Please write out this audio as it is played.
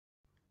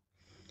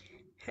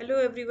Hello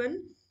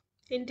everyone.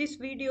 In this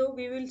video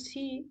we will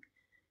see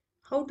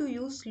how to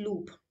use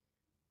loop.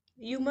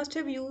 You must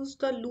have used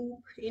the loop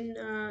in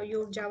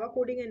your Java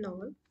coding and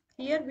all.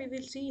 Here we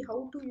will see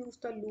how to use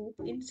the loop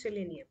in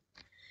Selenium.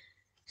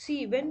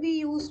 See, when we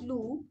use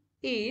loop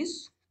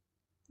is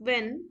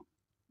when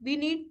we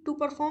need to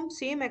perform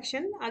same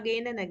action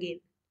again and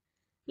again.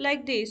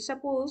 Like this,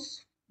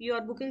 suppose you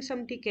are booking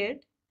some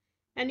ticket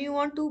and you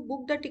want to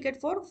book the ticket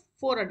for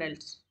 4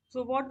 adults.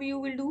 So what you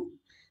will do,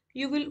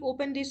 you will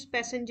open this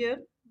passenger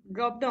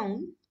drop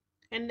down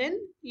and then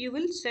you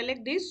will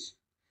select this.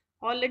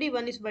 Already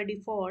one is by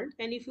default,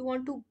 and if you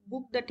want to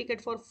book the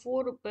ticket for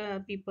four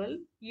people,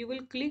 you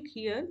will click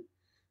here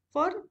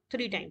for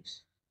 3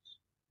 times.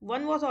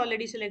 One was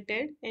already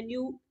selected and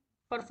you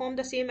perform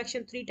the same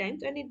action 3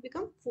 times and it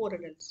become 4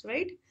 adults,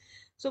 right?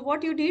 So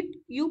what you did,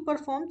 you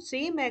performed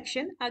same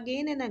action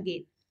again and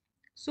again.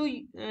 So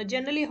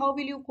generally how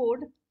will you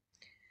code?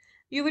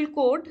 You will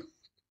code,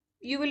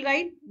 you will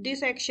write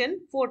this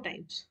action 4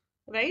 times,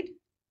 right?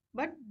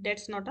 But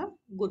that's not a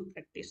good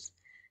practice.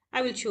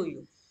 I will show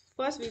you.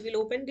 First we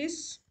will open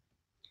this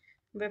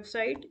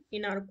website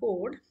in our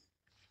code.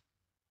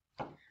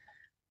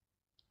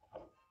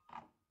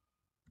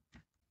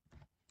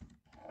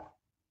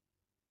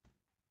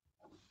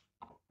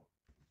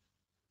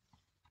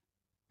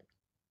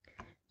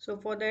 So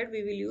for that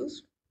we will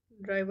use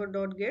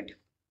driver.get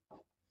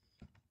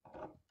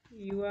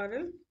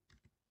URL.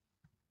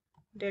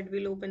 That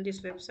will open this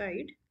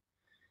website,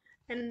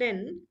 and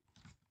then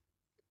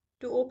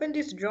to open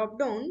this drop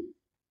down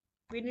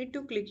we need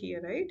to click here,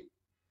 right?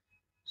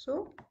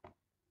 So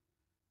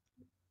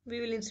we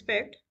will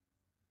inspect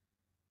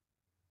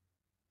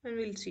and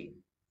we'll see,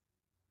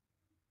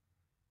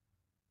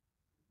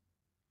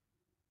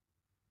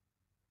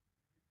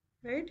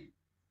 right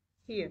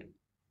here.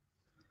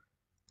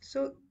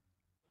 So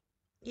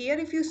here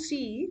if you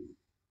see,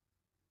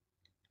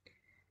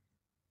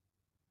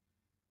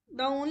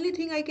 the only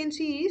thing I can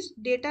see is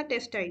data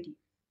test ID.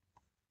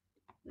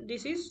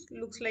 This is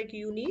looks like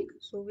unique,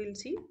 so we'll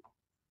see.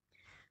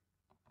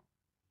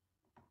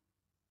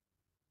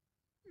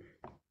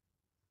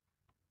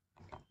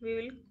 We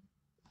will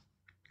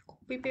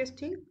copy paste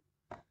thing.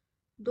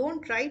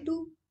 Don't try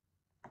to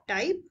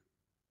type,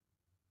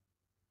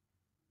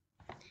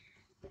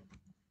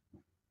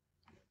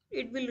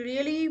 it will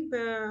really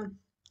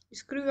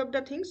screw up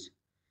the things,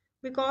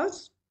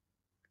 because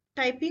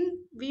typing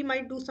we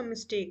might do some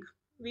mistake,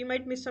 we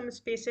might miss some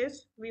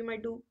spaces, we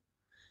might do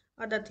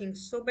other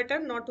things, so better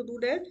not to do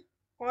that.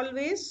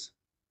 Always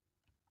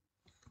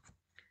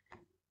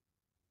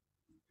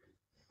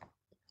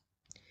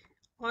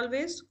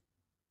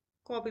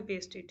copy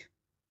paste it.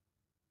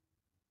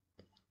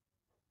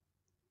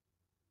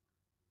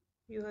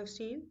 You have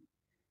seen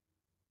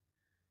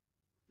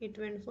it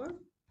went for,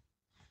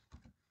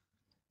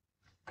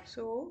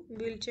 so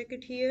we'll check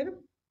it here.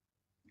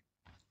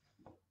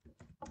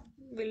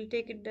 We'll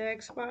take it the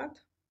X path,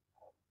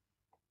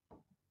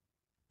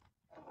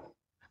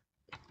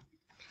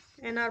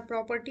 and our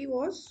property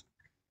was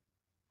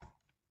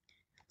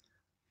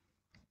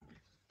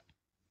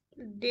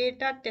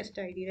data test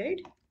ID,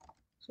 right?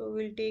 So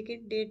we'll take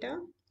it data.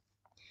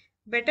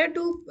 Better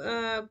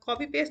to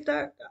copy paste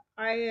the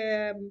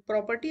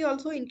property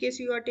also in case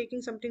you are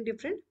taking something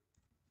different,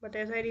 but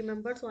as I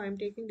remember, so I am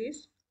taking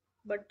this,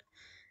 but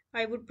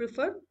I would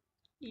prefer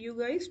you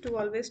guys to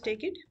always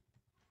take it.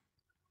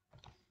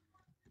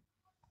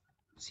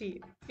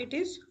 See, it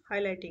is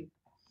highlighting,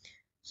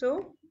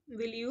 so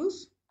we'll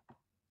use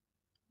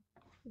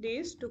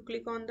this to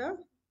click on the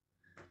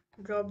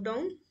drop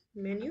down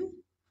menu.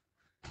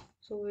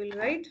 So we'll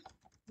write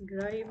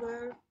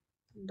driver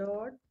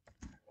dot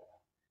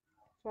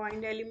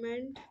find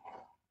element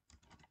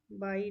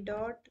by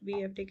dot,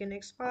 we have taken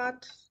X path,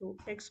 so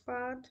X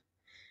path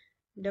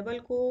double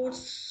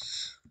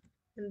quotes,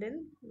 and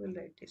then we'll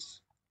write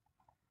this,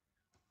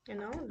 and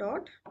now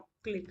dot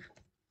click.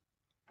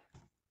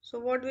 So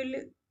what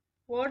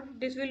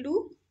this will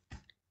do,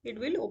 it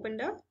will open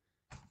the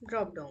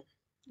drop down.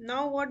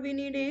 Now what we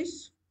need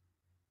is,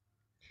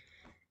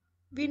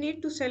 we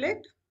need to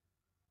select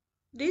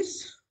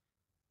this,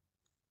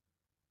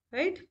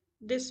 right?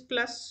 This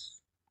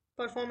plus,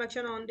 perform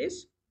action on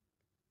this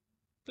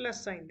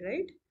plus sign,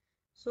 right?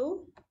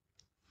 So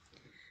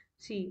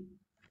see,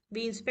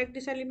 we inspect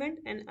this element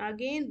and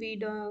again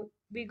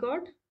we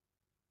got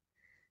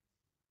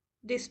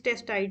this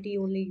test ID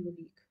only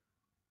unique,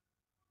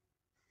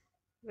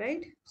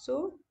 right?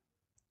 So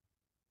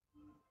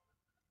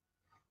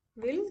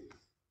we'll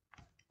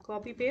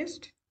copy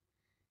paste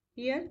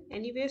here.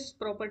 Anyways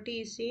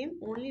property is same,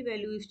 only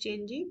value is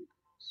changing,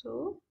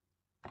 so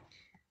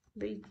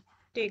we'll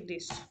take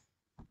this.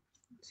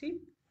 See,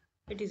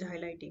 it is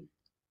highlighting,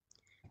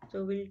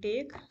 so we'll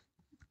take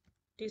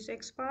this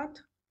X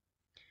path,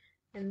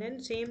 and then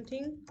same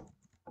thing,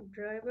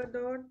 driver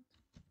dot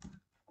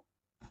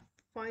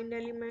find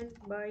element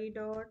by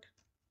dot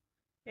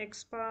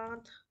X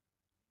path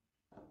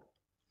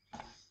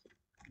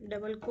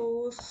double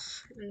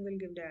quotes, and we'll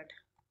give that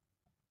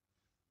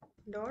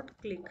dot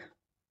click.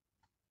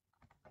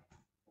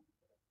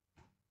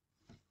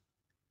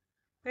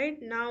 Right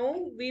now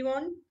we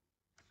want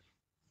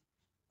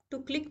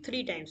to click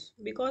 3 times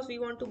because we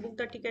want to book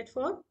the ticket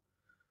for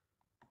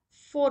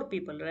 4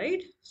 people,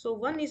 right? So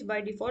one is by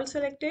default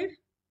selected.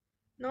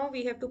 Now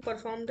we have to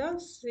perform the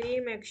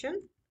same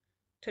action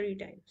 3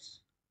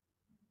 times,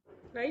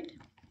 right?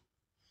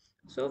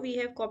 So we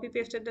have copy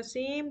pasted the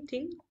same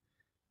thing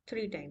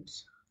 3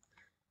 times.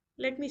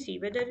 Let me see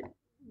whether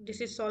this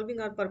is solving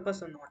our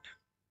purpose or not.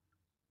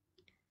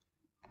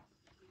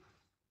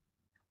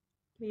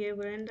 We have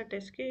run the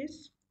test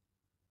case.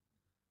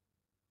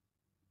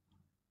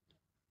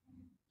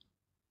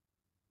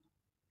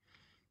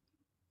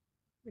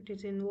 It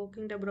is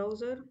invoking the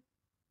browser.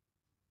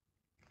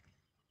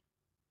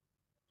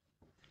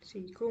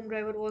 See, Chrome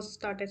driver was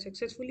started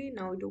successfully.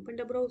 Now it opened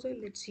the browser.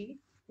 Let's see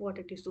what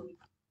it is doing.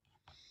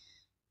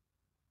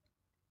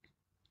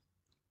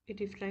 It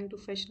is trying to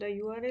fetch the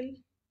URL.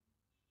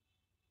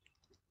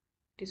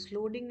 It is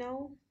loading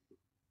now.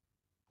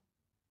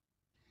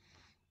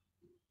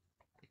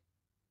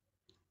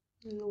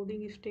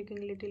 Loading is taking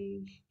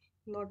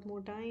a lot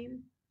more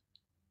time.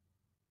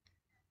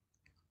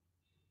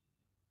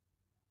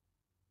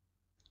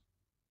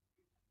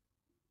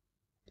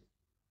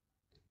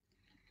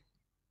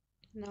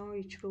 Now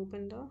it should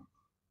open the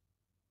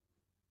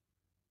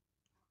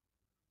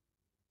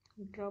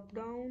drop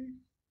down.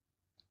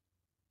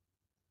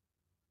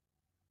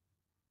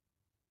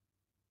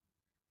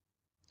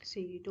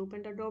 See, it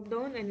opened the drop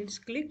down and it's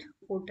clicked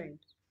 4 times.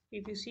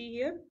 If you see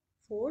here,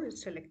 4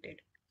 is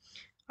selected.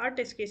 Our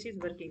test case is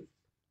working.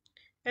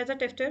 As a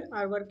tester,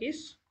 our work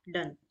is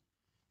done.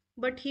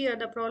 But here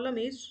the problem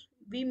is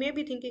we may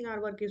be thinking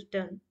our work is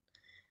done,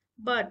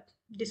 but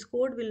this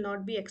code will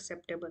not be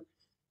acceptable.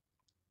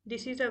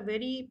 This is a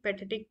very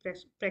pathetic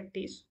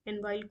practice,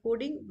 and while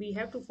coding, we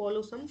have to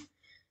follow some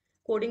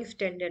coding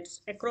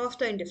standards across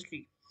the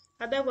industry.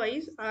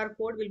 Otherwise, our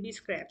code will be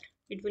scrapped.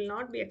 It will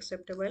not be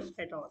acceptable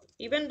at all.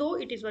 Even though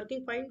it is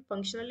working fine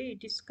functionally,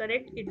 it is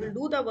correct, it will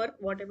do the work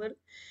whatever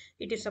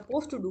it is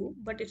supposed to do,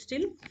 but it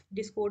still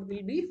this code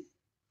will be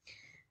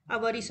a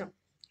worrisome.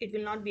 It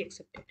will not be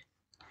accepted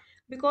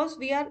because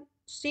we are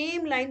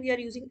same line we are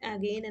using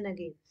again and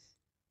again.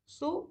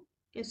 So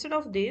instead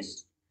of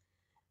this,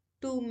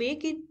 to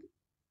make it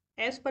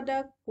as per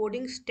the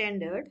coding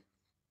standard,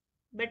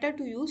 better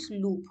to use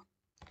loop.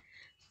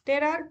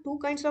 There are two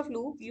kinds of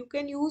loop. You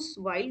can use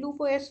while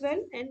loop as well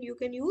and you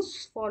can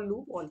use for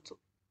loop also.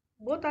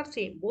 Both are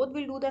same. Both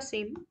will do the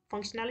same.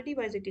 Functionality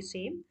wise it is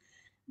same.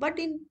 But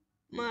in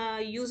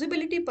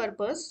usability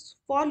purpose,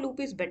 for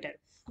loop is better.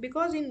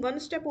 Because in one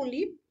step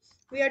only,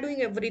 we are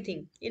doing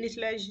everything.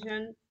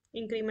 Initialization,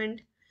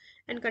 increment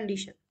and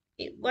condition.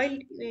 While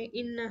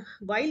in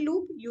while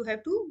loop, you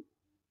have to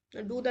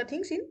do the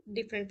things in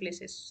different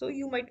places. So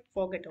you might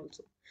forget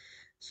also.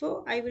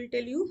 So I will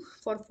tell you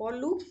for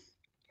loop.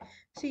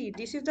 See,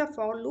 this is the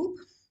for loop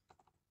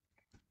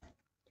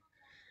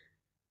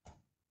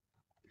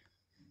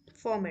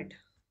format.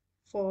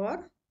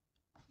 For,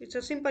 it's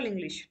a simple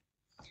English.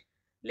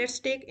 Let's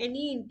take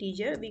any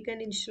integer. We can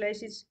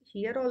initialize it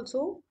here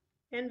also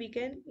and we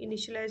can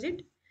initialize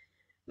it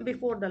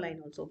before the line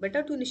also.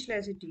 Better to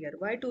initialize it here.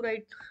 Why to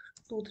write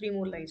 2 3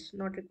 more lines?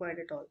 Not required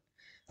at all.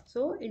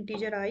 So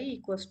integer I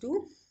equals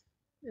to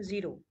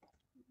 0.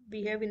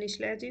 We have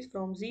initialized it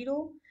from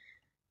 0.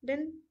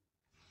 Then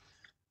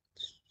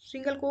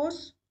single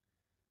quotes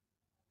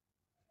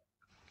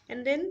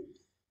and then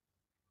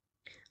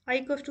I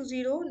equals to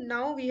 0.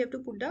 Now we have to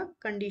put the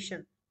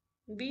condition.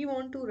 We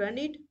want to run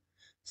it,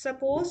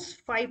 suppose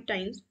 5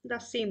 times the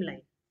same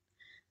line.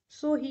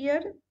 So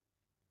here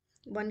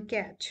one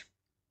catch.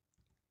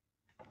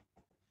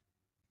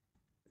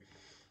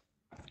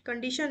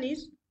 Condition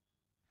is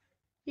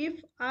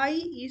if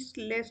I is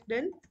less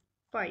than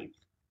 5,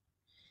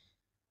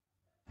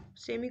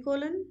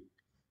 semicolon,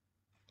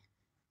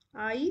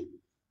 I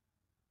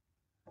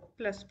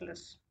plus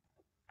plus,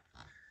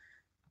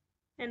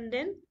 and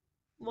then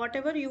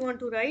whatever you want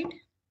to write,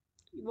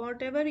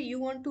 whatever you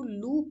want to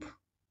loop,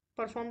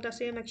 perform the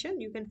same action,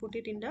 you can put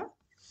it in the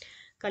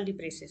curly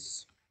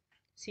braces.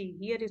 See,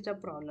 here is the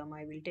problem.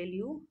 I will tell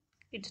you,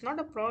 it's not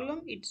a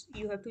problem, it's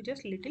you have to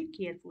just little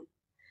careful.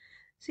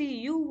 See,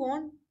 you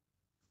want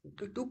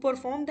to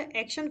perform the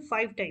action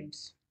 5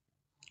 times,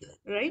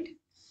 right?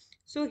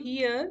 So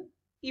here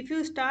if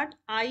you start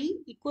I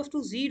equals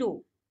to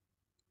 0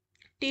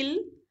 till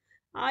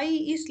I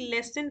is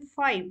less than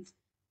 5,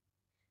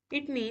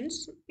 it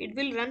means it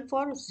will run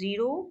for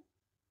 0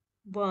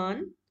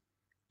 1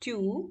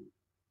 2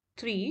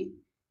 3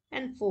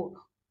 and 4.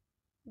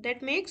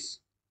 That makes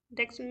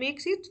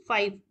it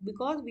 5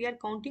 because we are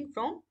counting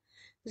from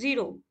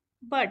 0.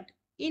 But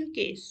in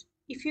case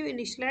if you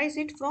initialize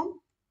it from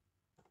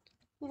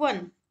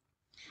 1,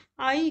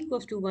 I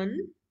equals to 1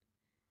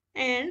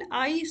 and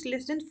I is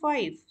less than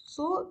 5,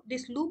 so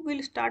this loop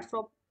will start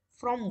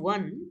from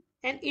 1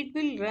 and it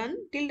will run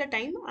till the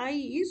time I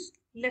is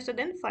lesser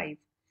than 5.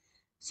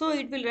 So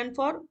it will run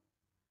for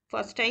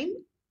first time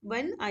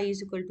when I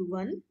is equal to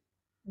 1,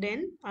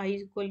 then I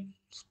is equal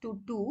to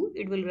 2,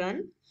 it will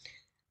run,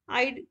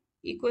 I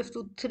equals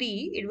to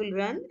 3, it will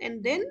run,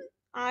 and then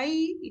I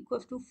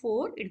equals to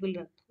 4, it will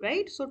run,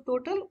 right? So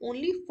total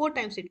only 4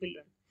 times it will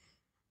run.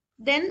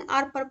 Then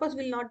our purpose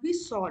will not be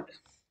solved.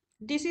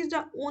 This is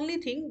the only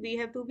thing we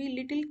have to be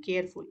little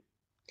careful.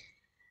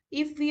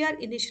 If we are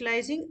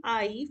initializing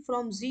I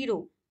from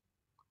 0,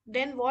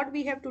 then what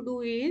we have to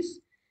do is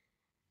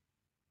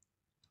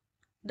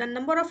the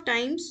number of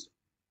times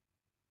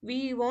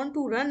we want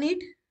to run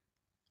it,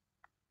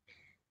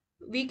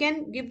 we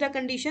can give the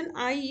condition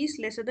I is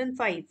lesser than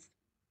 5.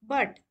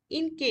 But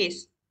in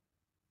case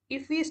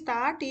if we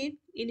start it,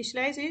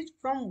 initialize it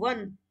from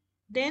 1,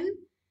 then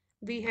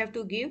we have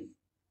to give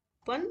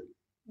one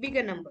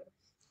bigger number.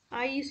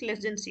 I is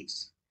less than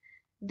 6.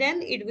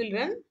 Then it will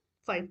run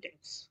 5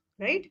 times,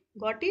 right?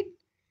 Got it?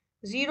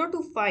 0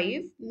 to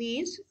 5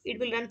 means it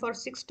will run for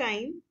 6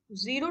 times.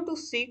 0 to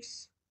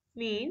 6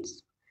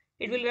 means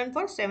it will run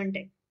for 7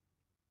 times.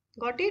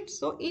 Got it?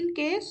 So in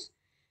case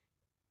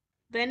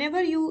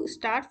whenever you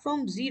start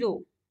from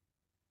 0,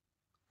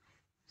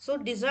 so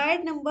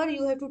desired number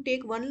you have to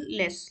take one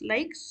less,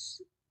 like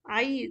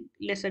I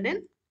lesser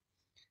than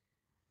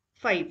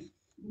 5.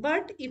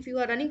 But if you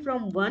are running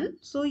from 1,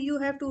 so you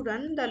have to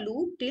run the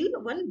loop till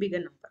one bigger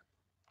number.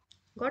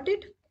 Got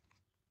it?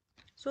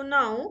 So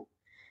now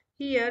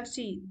here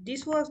see,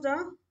 this was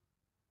the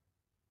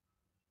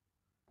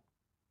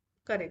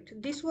correct.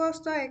 This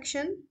was the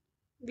action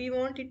we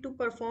want it to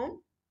perform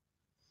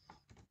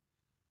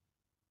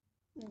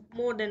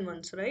more than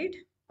once, right?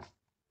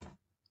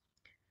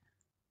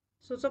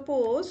 So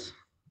suppose,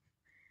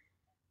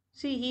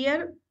 see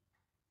here,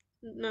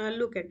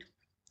 look at,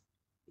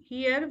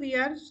 here we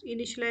are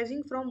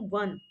initializing from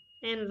 1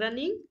 and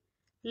running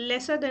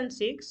lesser than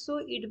 6,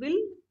 so it will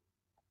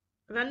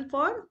run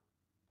for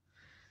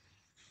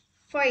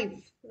 5,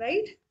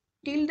 right?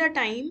 Till the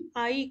time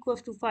I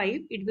equals to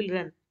 5, it will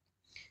run.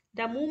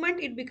 The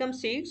moment it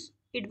becomes 6,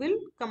 it will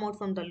come out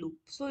from the loop.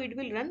 So it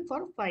will run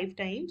for 5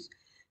 times.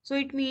 So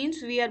it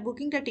means we are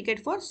booking the ticket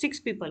for 6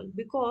 people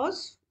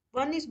because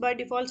 1 is by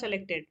default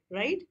selected,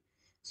 right?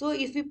 So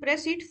if we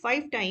press it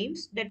 5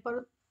 times, that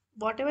for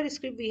whatever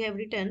script we have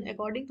written,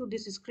 according to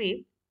this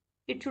script,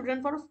 it should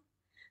run for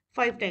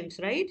 5 times,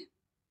 right?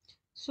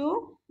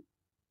 So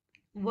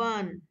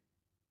 1,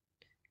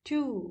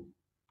 2,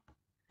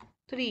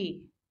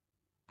 3,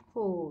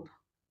 4,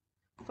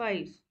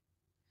 5.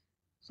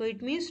 So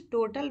it means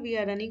total we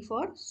are running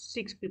for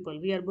 6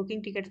 people. We are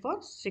booking ticket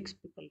for 6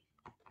 people.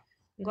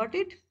 Got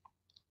it?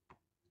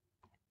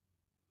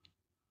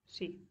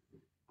 See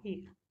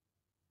here.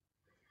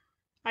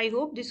 I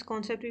hope this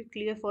concept is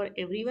clear for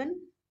everyone.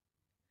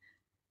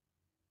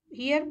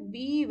 Here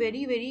be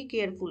very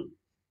careful.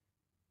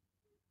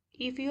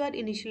 If you are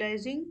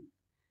initializing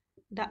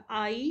the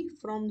I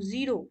from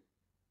 0,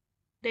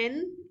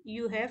 then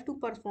you have to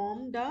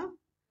perform the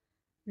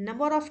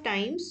number of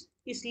times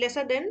is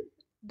lesser than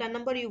the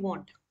number you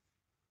want.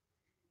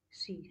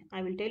 See,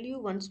 I will tell you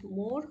once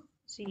more.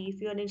 See,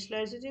 if you are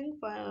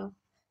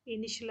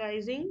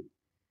initializing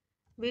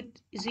with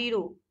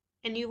 0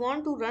 and you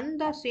want to run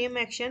the same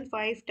action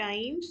 5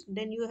 times,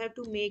 then you have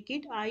to make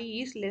it I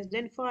is less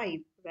than 5,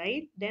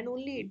 right? Then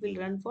only it will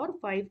run for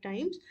 5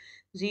 times.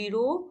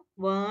 0,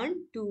 1,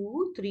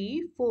 2,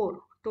 3, 4,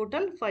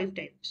 total 5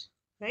 times,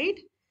 right?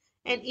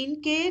 And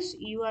in case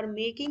you are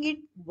making it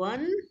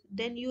 1,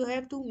 then you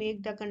have to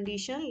make the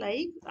condition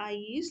like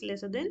I is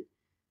lesser than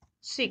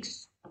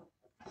 6.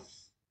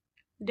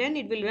 Then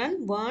it will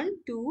run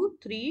 1, 2,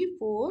 3,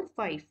 4,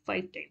 5,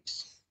 5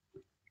 times.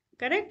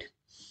 Correct?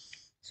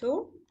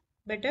 So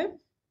better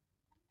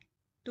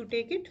to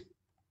take it.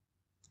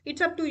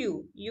 It's up to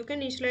you. You can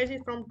initialize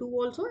it from 2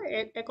 also.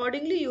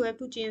 Accordingly, you have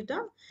to change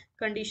the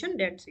condition.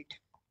 That's it.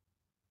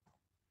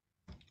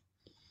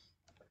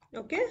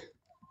 Okay.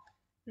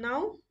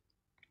 Now,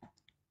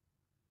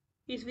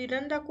 if we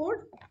run the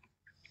code,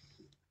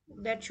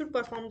 that should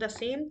perform the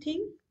same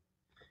thing,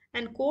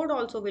 and code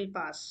also will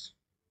pass.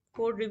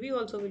 Code review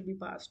also will be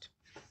passed.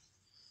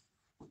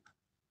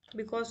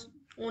 Because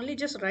only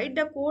just write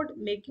the code,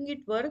 making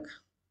it work,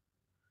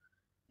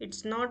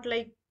 it's not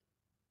like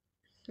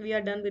we are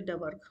done with the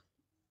work.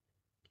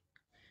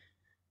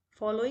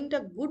 Following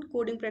the good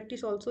coding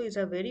practice also is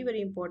a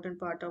very important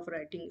part of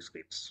writing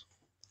scripts.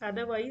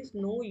 Otherwise,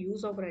 no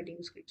use of writing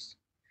scripts.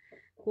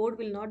 Code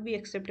will not be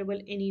acceptable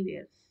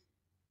anywhere.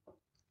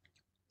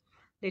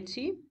 Let's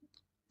see.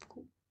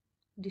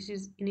 This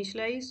is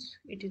initialized.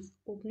 It is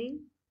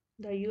opening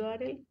the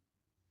URL.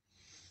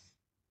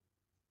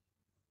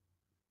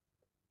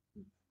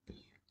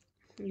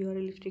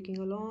 URL is taking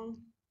along.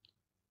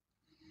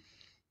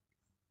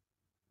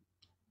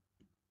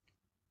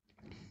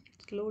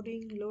 It's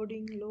loading.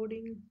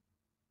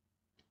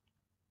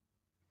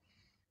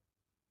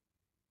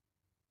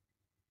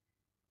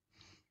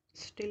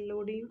 Still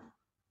loading.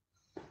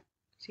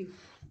 See,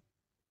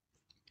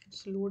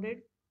 it's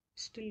loaded.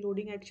 Still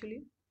loading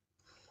actually.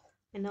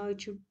 And now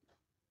it should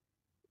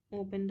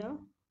open the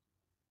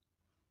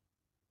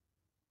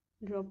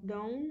drop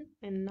down,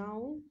 and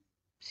now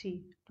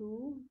see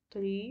 2,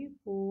 3,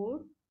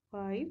 4,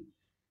 5,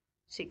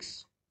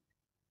 6.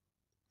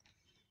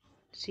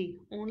 See,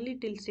 only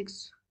till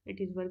 6 It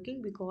is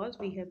working because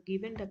we have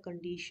given the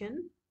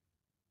condition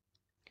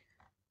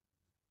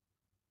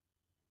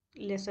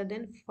lesser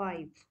than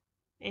 5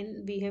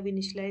 and we have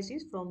initialized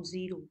it from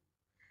 0.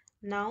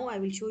 Now I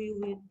will show you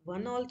with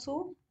 1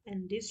 also,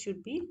 and this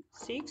should be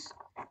 6.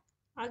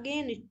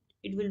 Again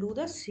it will do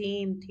the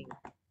same thing.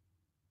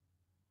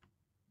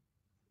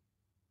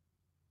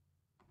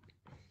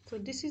 So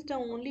this is the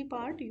only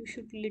part you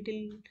should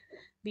little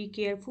be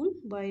careful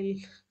while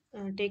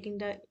taking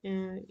the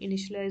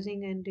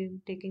initializing and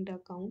then taking the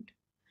account.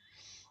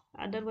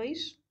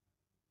 Otherwise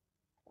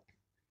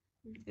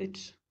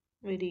it's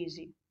very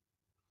easy.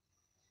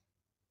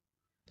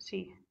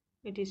 See,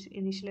 it is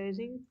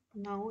initializing.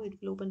 Now it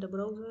will open the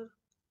browser.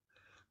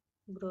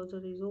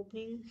 Browser is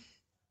opening.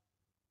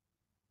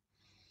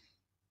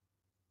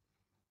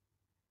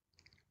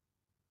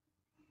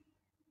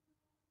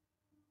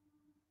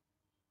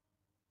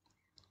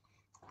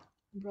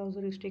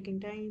 Browser is taking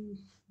time.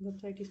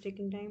 Website is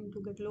taking time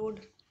to get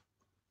load.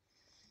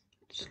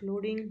 It's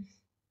loading.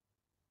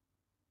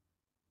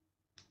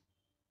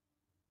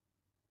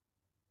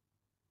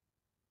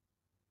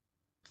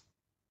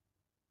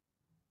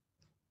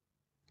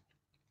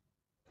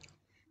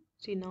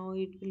 See, now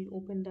it will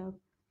open the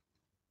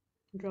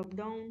drop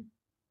down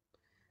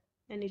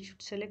and it should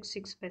select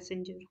 6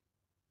 passenger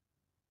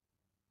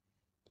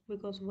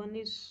because 1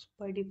 is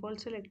by default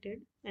selected,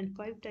 and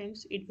 5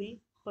 times it will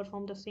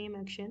perform the same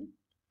action.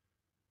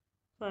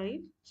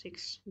 5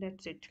 6,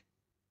 that's it.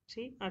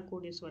 See, our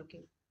code is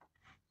working.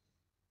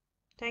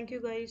 Thank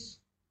you guys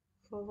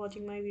for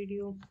watching my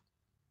video.